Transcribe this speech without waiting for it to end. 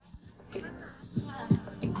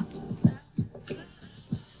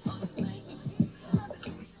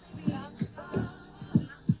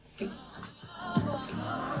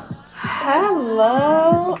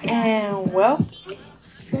Hello and welcome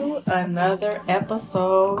to another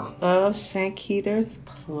episode of Shankita's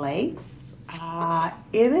Place.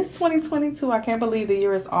 It is 2022. I can't believe the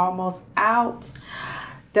year is almost out.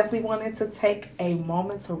 Definitely wanted to take a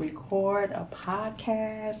moment to record a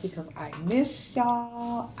podcast because I miss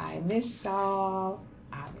y'all.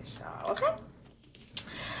 Okay?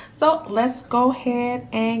 So let's go ahead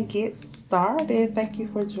and get started. Thank you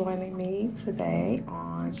for joining me today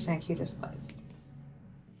on Shankita's Place.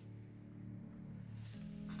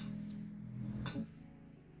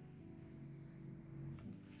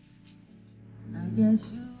 I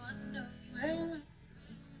guess you wonder where.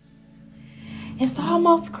 It's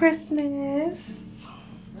almost Christmas.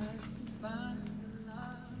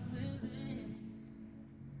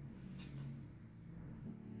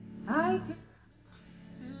 I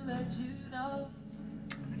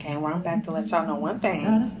came right back to let y'all know one thing.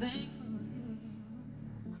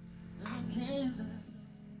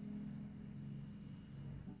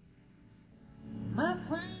 My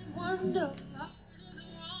friends wonder what is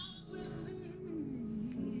wrong with me.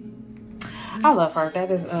 I love her.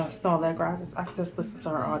 That is Snow Allegra. I just listen to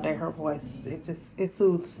her all day. Her voice, it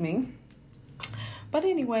soothes me. But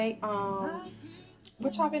anyway,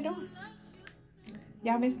 what y'all been doing?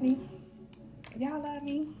 Y'all miss me? Y'all love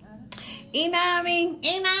me?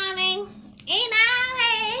 Inami.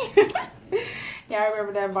 Y'all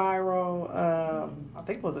remember that viral, I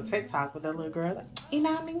think it was a TikTok with that little girl, like,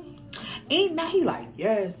 Inami? Ina, he like,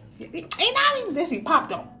 yes. Inami. Then she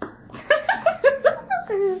popped on.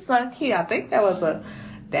 So cute. I think that was a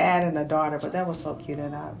dad and a daughter, but that was so cute.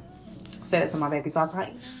 And I said it to my baby, so I was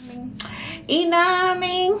like,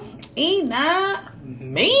 Inami.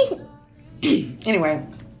 Anyway.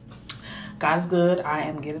 God is good. I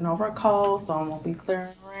am getting over a cold, so I'm going to be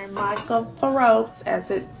clearing my throat as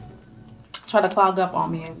it try to clog up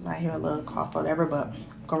on me. I hear a little cough or whatever, but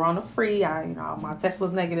corona free. My test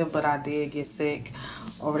was negative, but I did get sick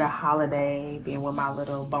over the holiday, being with my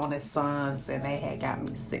little bonus sons, and they had got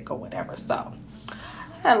me sick or whatever. So I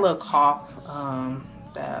had a little cough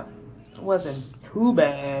that wasn't too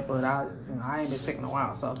bad, but I ain't been sick in a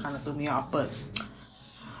while, so it kind of threw me off, but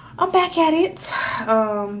I'm back at it.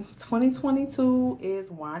 2022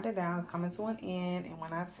 is winding down. It's coming to an end. And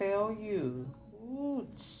when I tell you,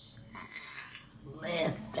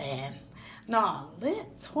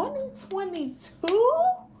 2022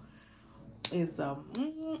 is a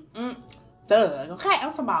thug. Okay,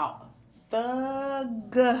 I'm talking about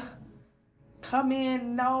thug. Come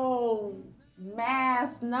in, no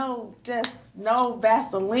mask, no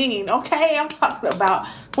Vaseline. Okay, I'm talking about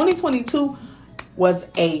 2022 was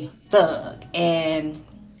a thug, and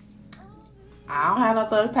I don't have no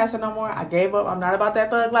thug passion no more. I gave up. I'm not about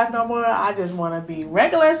that thug life no more. I just want to be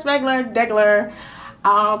regular.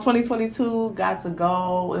 2022 got to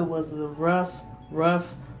go. It was a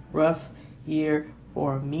rough year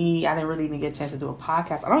for me. I didn't really even get a chance to do a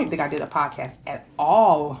podcast. I don't even think I did a podcast at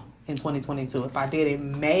all in 2022. If I did, it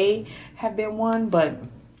may have been one, but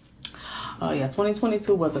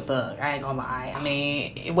 2022 was a thug. I ain't gonna lie. I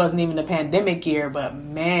mean, it wasn't even a pandemic year, but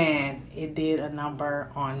man, it did a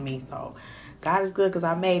number on me. So God is good because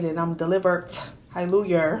I made it. I'm delivered.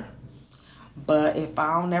 Hallelujah. But if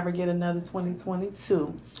I don't ever get another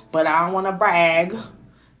 2022, but I don't want to brag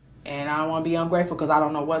and I don't want to be ungrateful because I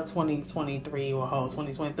don't know what 2023 will hold.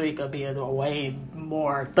 2023 could be a way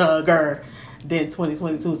more thugger than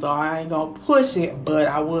 2022. So I ain't gonna push it, but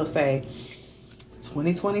I will say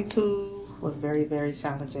 2022 was very, very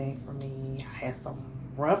challenging for me. I had some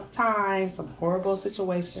rough times, some horrible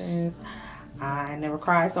situations. I never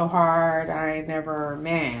cried so hard.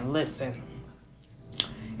 Listen.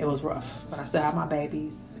 It was rough. But I still have my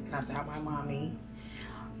babies, and I still have my mommy.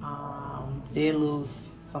 Did lose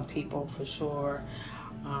some people for sure.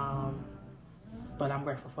 But I'm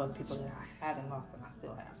grateful for the people that I haven't lost and I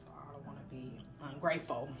still have. So I don't want to be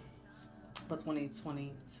ungrateful. But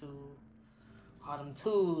 2022... all them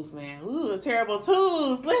twos, man. Ooh, terrible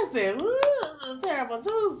twos. Listen, terrible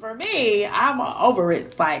twos for me. I'm over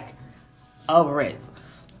it. But I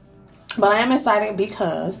am excited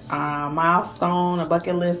because milestone, a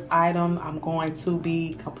bucket list item I'm going to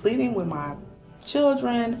be completing with my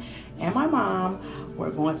children and my mom. We're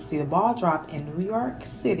going to see the ball drop in New York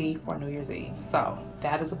City for New Year's Eve. So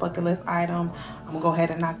that is a bucket list item. I'm going to go ahead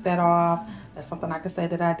and knock that off. That's something I can say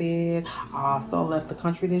that I did. I also left the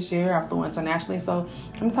country this year. I flew internationally. So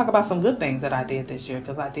let me talk about some good things that I did this year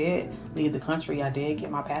because I did leave the country. I did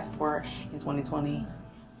get my passport in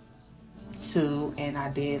 2022 and I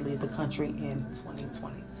did leave the country in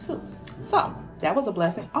 2022. So that was a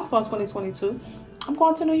blessing. Also in 2022, I'm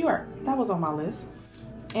going to New York. That was on my list.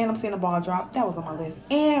 And I'm seeing a ball drop. That was on my list.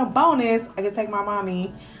 And bonus, I can take my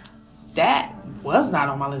mommy. That was not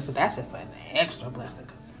on my list, but that's just an extra blessing.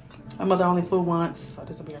 My mother only flew once, so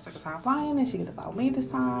this will be her second time flying, and she get to fly with me this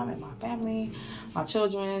time, and my family, my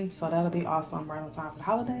children. So that'll be awesome, right on time for the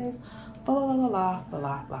holidays. Blah, blah, blah, blah, blah,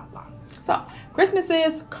 blah, blah, blah. So Christmas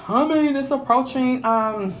is coming. It's approaching.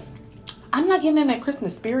 I'm not getting in that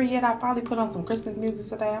Christmas spirit yet. I finally put on some Christmas music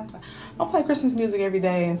today. I'll play Christmas music every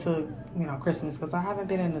day until, Christmas, because I haven't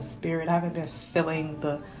been in the spirit. I haven't been feeling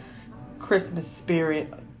the Christmas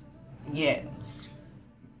spirit yet.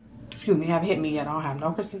 Excuse me, haven't hit me yet. I don't have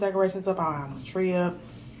no Christmas decorations up. I don't have no tree up.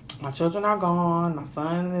 My children are gone. My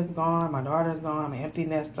son is gone. My daughter is gone. I'm an empty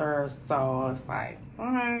nester. So it's like,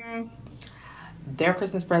 their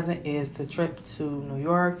Christmas present is the trip to New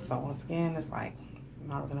York. So once again, it's like, I'm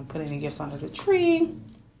not going to put any gifts under the tree.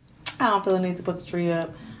 I don't feel the need to put the tree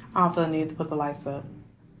up. I don't feel the need to put the lights up.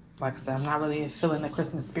 Like I said, I'm not really feeling the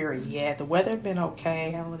Christmas spirit yet. The weather been okay. I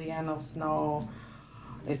haven't really had no snow.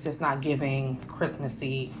 It's just not giving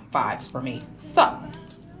Christmassy vibes for me. So,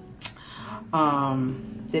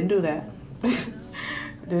 didn't do that.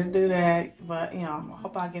 Didn't do that. But, I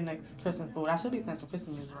hope I get next Christmas food. I should be playing some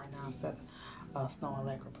Christmas music right now instead of Snow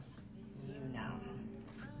Allegra.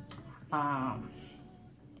 But,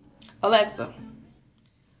 Alexa,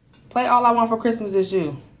 play All I Want for Christmas Is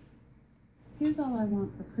You. Here's All I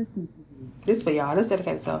Want for Christmas Is You. This for y'all. This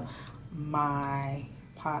dedicated to my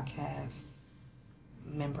podcast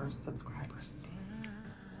members, subscribers.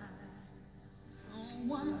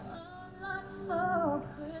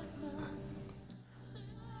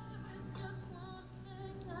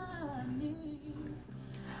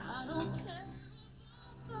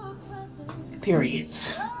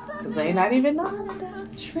 Periods. They not even on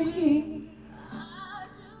the tree.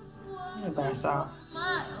 Blast off.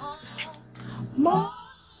 More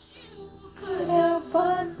you could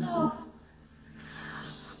ever know.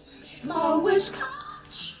 My wish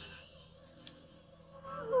comes.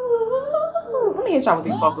 Let me hit y'all with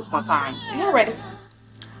these vocals one time. Y'all ready?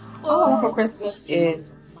 All I want for Christmas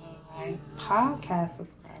is my podcast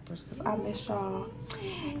subscribers, because I miss y'all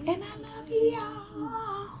and I love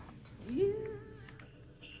y'all.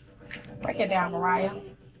 Break it down, Mariah.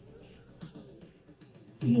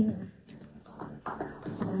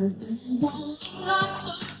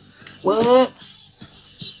 What?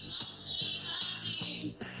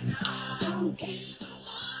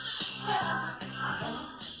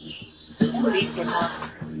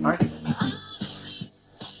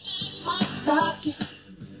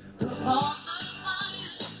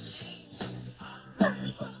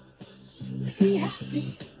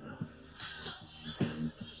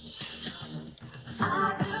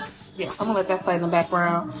 Yeah, I'm gonna let that play in the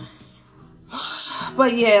background.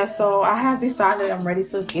 But yeah, so I have decided I'm ready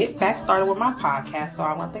to get back started with my podcast. So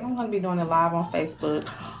I think I'm going to be doing it live on Facebook.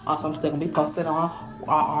 Also, I'm still going to be posted on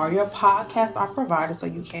all your podcasts are provided, so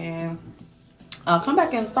you can come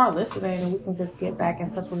back and start listening, and we can just get back in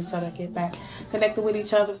touch with each other, get back connected with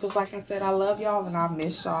each other. Because like I said, I love y'all and I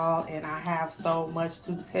miss y'all, and I have so much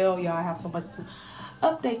to tell y'all. I have so much to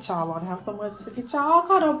update y'all on. I have so much to get y'all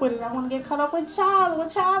caught up with it. I want to get caught up with y'all.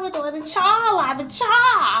 What y'all been doing? It's y'all. I've been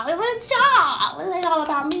y'all. It's y'all. It ain't all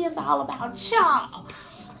about me. It's all about y'all.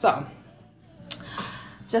 So,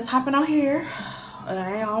 just hopping on here. I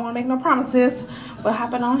don't want to make no promises, but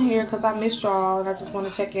hopping on here because I missed y'all, and I just want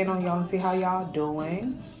to check in on y'all and see how y'all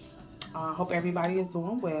doing. I hope everybody is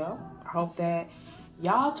doing well. I hope that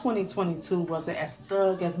y'all 2022 wasn't as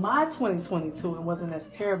thug as my 2022 and wasn't as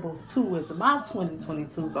terrible too as my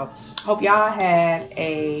 2022. So hope y'all had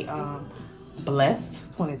a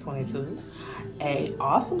blessed 2022, a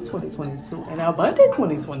awesome 2022, and an abundant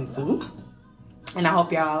 2022. And I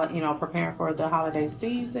hope y'all, preparing for the holiday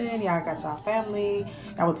season. Y'all got y'all family,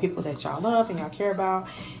 y'all with people that y'all love and y'all care about.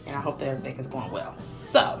 And I hope that everything is going well.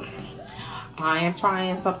 So I am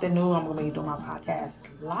trying something new. I'm going to be doing my podcast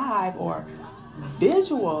live or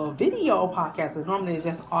video podcast. So normally it's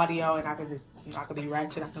just audio, and I could be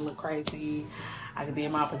ratchet, I can look crazy, I could be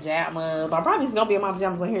in my pajamas. I'm probably just gonna be in my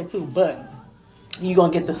pajamas on here too, but you're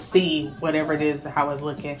gonna get to see whatever it is, how it's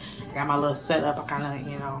looking. I got my little setup. I kind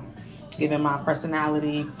of, giving my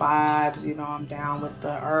personality vibes. I'm down with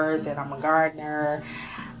the earth, and I'm a gardener.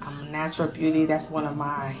 I'm a natural beauty. That's one of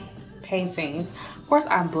my paintings. Of course,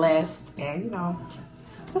 I'm blessed, and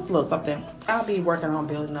just a little something. I'll be working on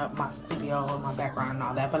building up my studio and my background and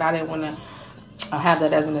all that, but I didn't want to have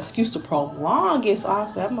that as an excuse to prolong it. So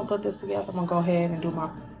I'm going to put this together. I'm going to go ahead and do my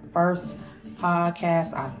first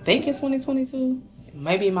podcast. I think it's 2022. It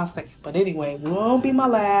may be my second, but anyway, it won't be my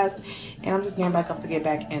last. And I'm just getting back up to get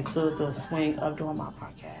back into the swing of doing my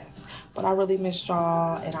podcast. But I really missed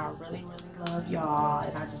y'all, and I really, really love y'all,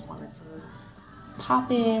 and I just wanted to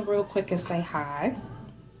pop in real quick and say hi.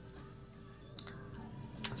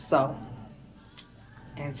 So,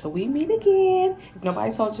 until we meet again, if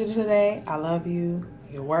nobody told you today, I love you,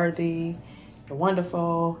 you're worthy, you're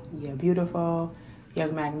wonderful, you're beautiful,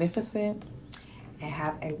 you're magnificent, and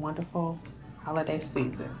have a wonderful holiday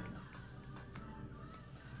season.